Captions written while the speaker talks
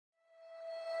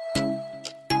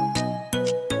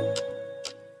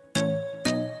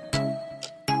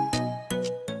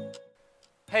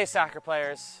Hey soccer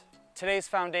players, today's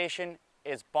foundation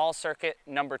is ball circuit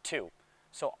number 2.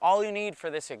 So all you need for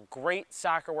this great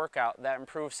soccer workout that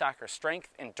improves soccer strength,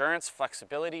 endurance,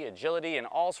 flexibility, agility, and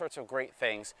all sorts of great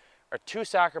things are 2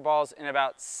 soccer balls in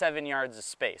about 7 yards of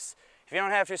space. If you don't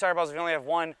have 2 soccer balls, if you only have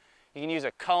one, you can use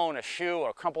a cone, a shoe,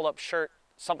 or a crumpled up shirt,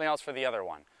 something else for the other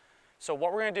one. So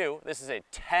what we're gonna do, this is a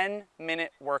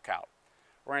 10-minute workout.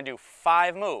 We're gonna do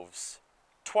 5 moves,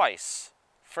 twice,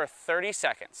 for 30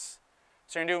 seconds.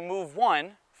 So you're gonna do move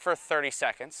 1 for 30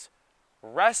 seconds,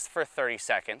 rest for 30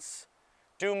 seconds,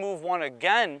 do move 1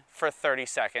 again for 30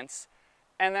 seconds,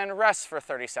 and then rest for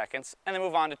 30 seconds, and then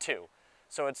move on to 2.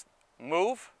 So it's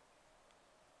move,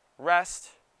 rest,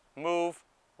 move,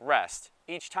 rest.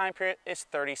 Each time period is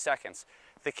 30 seconds.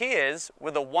 The key is,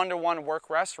 with a 1-to-1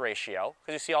 work-rest ratio,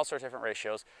 because you see all sorts of different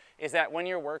ratios, is that when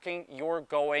you're working, you're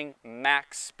going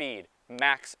max speed,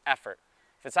 max effort.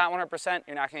 If it's not 100%,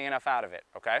 you're not getting enough out of it,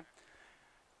 okay?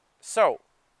 So,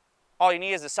 all you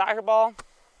need is a soccer ball.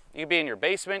 You can be in your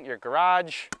basement, your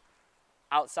garage,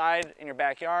 outside in your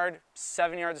backyard,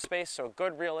 7 yards of space, so a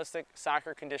good realistic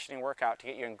soccer conditioning workout to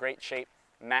get you in great shape,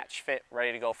 match fit,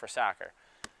 ready to go for soccer.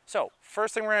 So,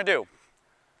 first thing we're gonna do,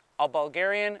 a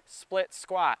Bulgarian split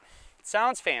squat. It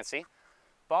sounds fancy,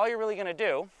 but all you're really gonna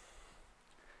do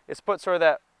is put sort of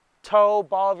that toe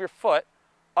ball of your foot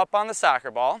up on the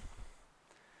soccer ball,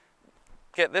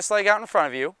 get this leg out in front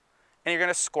of you, and you're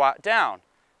gonna squat down.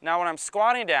 Now when I'm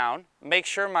squatting down, make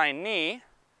sure my knee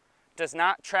does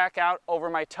not track out over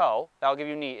my toe. That'll give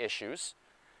you knee issues.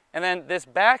 And then this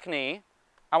back knee,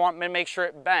 I want to make sure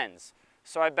it bends.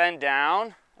 So I bend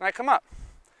down and I come up.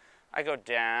 I go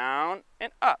down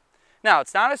and up. Now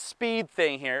it's not a speed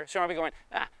thing here, so you don't want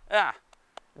to be going,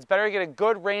 It's better to get a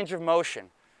good range of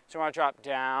motion. So you want to drop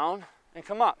down and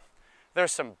come up.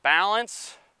 There's some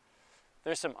balance,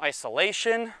 there's some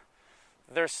isolation,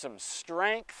 there's some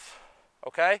strength,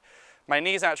 okay? My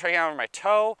knee's not tracking out over my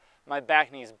toe, my back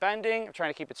knee's bending, I'm trying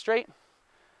to keep it straight.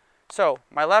 So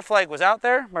my left leg was out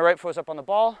there, my right foot was up on the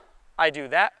ball. I do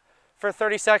that for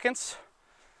 30 seconds.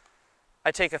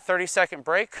 I take a 30-second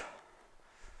break.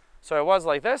 So I was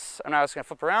like this, and I was gonna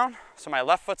flip around. So my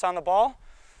left foot's on the ball,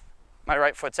 my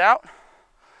right foot's out.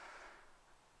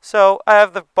 So I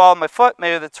have the ball in my foot,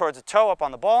 maybe towards the toe up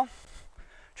on the ball.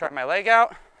 Try my leg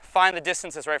out. Find the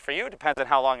distance that's right for you, depends on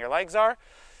how long your legs are.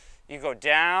 You go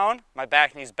down, my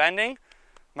back knee's bending,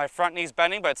 my front knee's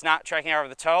bending, but it's not tracking out over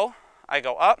the toe. I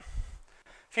go up.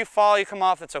 If you fall, you come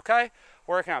off, that's okay.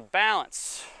 Working on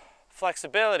balance,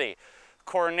 flexibility,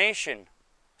 coordination,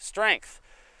 strength.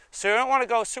 So you don't want to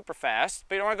go super fast,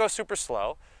 but you don't want to go super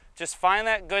slow. Just find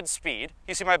that good speed.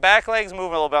 You see my back leg's moving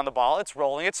a little bit on the ball. It's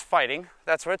rolling, it's fighting.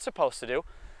 That's what it's supposed to do.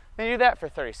 And you do that for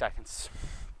 30 seconds.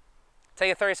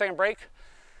 Take a 30-second break.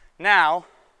 Now,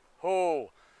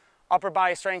 upper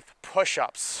body strength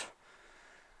push-ups.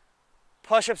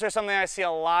 Push-ups are something I see a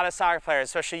lot of soccer players,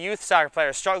 especially youth soccer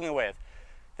players, struggling with.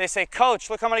 They say, "Coach,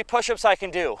 look how many push-ups I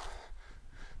can do."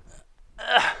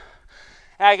 And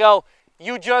I go,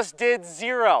 "You just did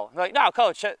 0. They're like, "No,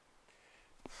 coach,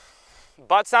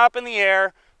 butt's not up in the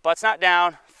air, butt's not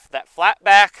down, that flat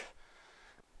back,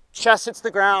 chest hits the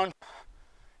ground,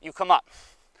 you come up."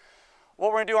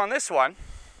 What we're gonna do on this one,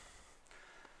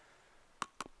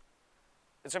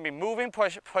 it's gonna be moving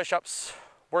push-ups,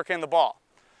 working the ball.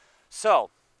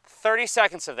 So, 30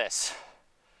 seconds of this.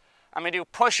 I'm gonna do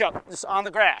push-up just on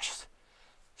the grass.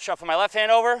 Shuffle my left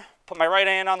hand over, put my right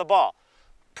hand on the ball.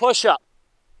 Push up.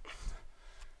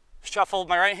 Shuffle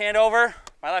my right hand over,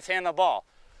 my left hand on the ball.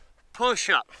 Push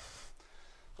up.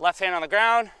 Left hand on the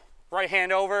ground, right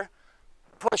hand over,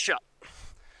 push up.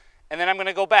 And then I'm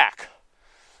gonna go back.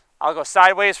 I'll go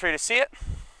sideways for you to see it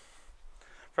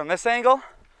from this angle.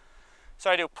 So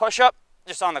I do push up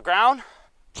just on the ground.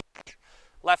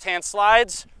 Left hand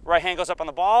slides, right hand goes up on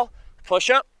the ball, push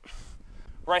up.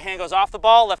 Right hand goes off the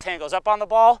ball, left hand goes up on the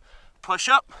ball, push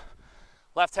up.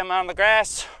 Left hand on the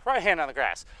grass, right hand on the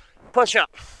grass, push up.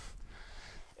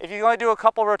 If you only do a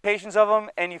couple rotations of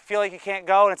them and you feel like you can't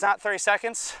go and it's not 30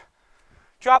 seconds,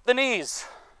 drop the knees,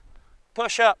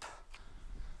 push up,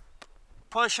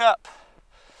 push up.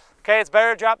 Okay, it's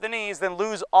better to drop the knees than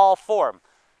lose all form.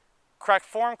 Correct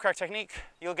form, correct technique,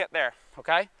 you'll get there,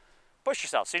 okay? Push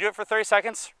yourself. So you do it for 30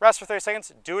 seconds, rest for 30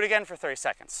 seconds, do it again for 30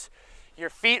 seconds. Your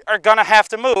feet are gonna have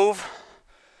to move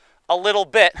a little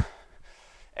bit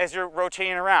as you're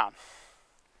rotating around.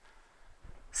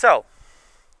 So,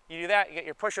 you do that, you get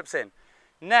your push-ups in.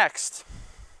 Next,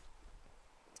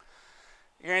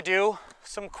 you're gonna do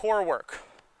some core work.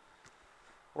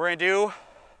 We're gonna do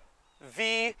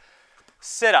V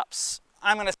sit-ups.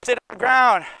 I'm gonna sit on the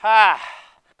ground,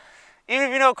 Even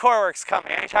if you know core work's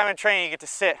coming, anytime in training you get to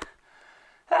sit,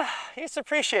 you just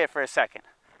appreciate it for a second.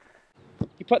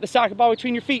 You put the soccer ball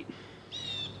between your feet.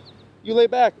 You lay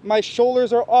back. My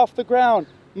shoulders are off the ground.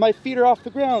 My feet are off the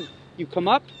ground. You come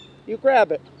up, you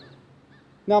grab it.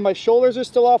 Now my shoulders are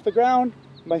still off the ground.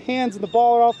 My hands and the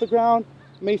ball are off the ground.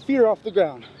 My feet are off the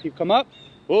ground. You come up.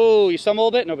 Whoa, you stumble a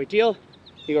little bit, no big deal.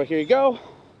 You go, here you go.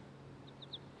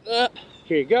 Up,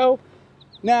 here you go.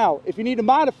 Now, if you need to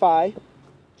modify,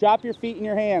 drop your feet in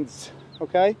your hands,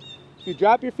 okay? If you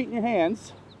drop your feet in your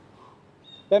hands,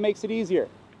 that makes it easier.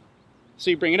 So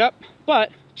you bring it up,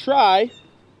 but try,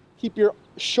 keep your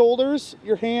shoulders,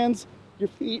 your hands, your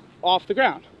feet off the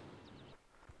ground.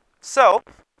 So,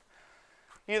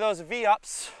 you do those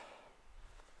V-ups,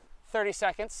 30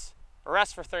 seconds,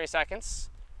 rest for 30 seconds,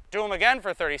 do them again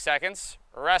for 30 seconds,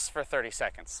 rest for 30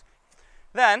 seconds.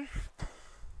 Then,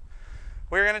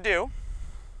 we're gonna do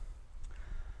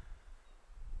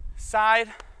side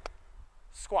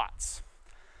squats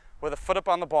with a foot up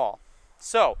on the ball.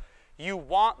 So, you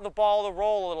want the ball to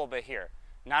roll a little bit here.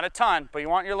 Not a ton, but you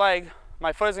want your leg,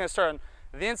 my foot is gonna start on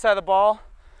the inside of the ball,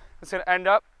 it's gonna end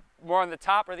up more on the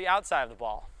top or the outside of the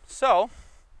ball. So,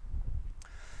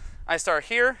 I start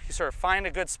here, you sort of find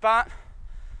a good spot.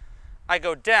 I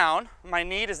go down, my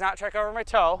knee does not track over my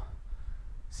toe.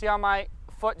 See how my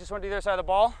foot just went to the other side of the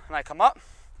ball? And I come up,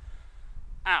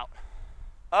 out,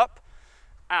 up,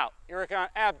 out. You're working on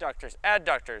abductors,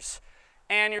 adductors,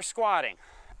 and you're squatting,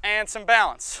 and some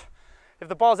balance. If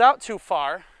the ball's out too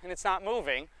far and it's not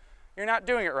moving, you're not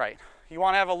doing it right. You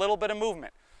want to have a little bit of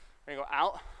movement. You go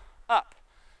out, up,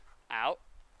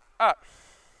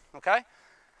 okay?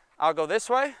 I'll go this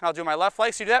way, and I'll do my left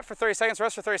leg. So you do that for 30 seconds,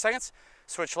 rest for 30 seconds.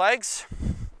 Switch legs.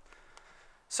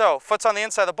 So, foot's on the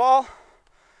inside of the ball.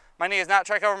 My knee is not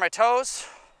tracking over my toes.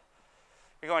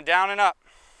 You're going down and up.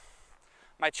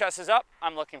 My chest is up,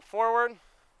 I'm looking forward.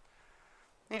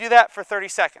 You do that for 30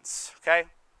 seconds, okay?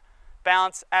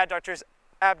 Balance, adductors,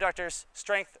 abductors,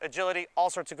 strength, agility, all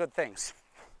sorts of good things.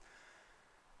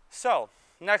 So,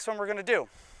 next one we're gonna do.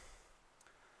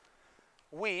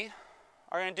 We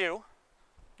are gonna do,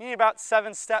 you need about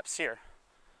 7 steps here.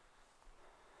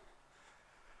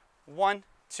 1,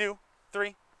 2,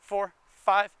 3, 4,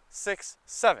 5, 6,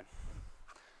 7.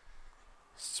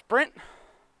 Sprint,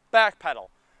 back pedal,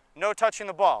 no touching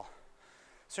the ball.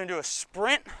 So we're gonna do a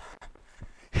sprint,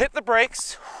 hit the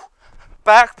brakes,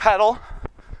 back pedal,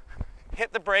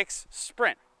 hit the brakes,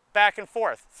 sprint, back and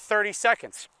forth, 30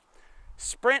 seconds.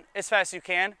 Sprint as fast as you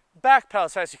can, back pedal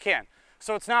as fast as you can.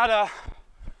 So it's not a,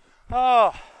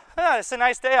 oh, it's a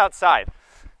nice day outside.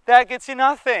 That gets you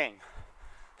nothing.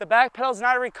 The back pedal is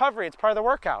not a recovery, it's part of the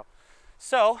workout.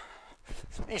 So,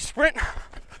 you sprint,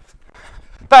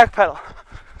 back pedal,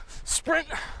 sprint,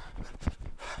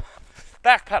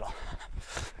 back pedal.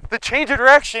 The change of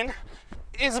direction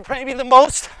is maybe the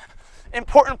most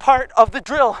important part of the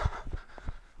drill.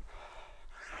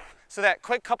 So that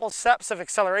quick couple steps of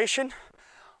acceleration,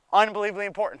 unbelievably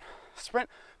important. Sprint,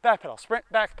 back pedal, sprint,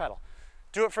 back pedal.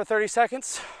 Do it for 30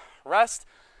 seconds, rest,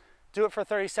 do it for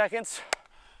 30 seconds.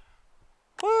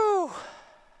 Woo!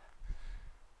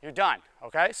 You're done,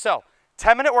 okay? So,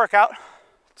 10-minute workout,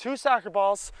 2 soccer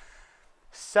balls,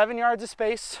 7 yards of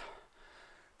space,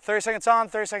 30 seconds on,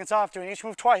 30 seconds off, doing each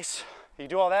move twice. You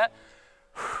do all that,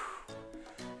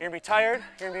 you're gonna be tired,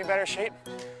 you're gonna be in better shape,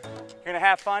 you're gonna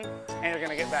have fun, and you're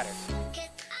gonna get better.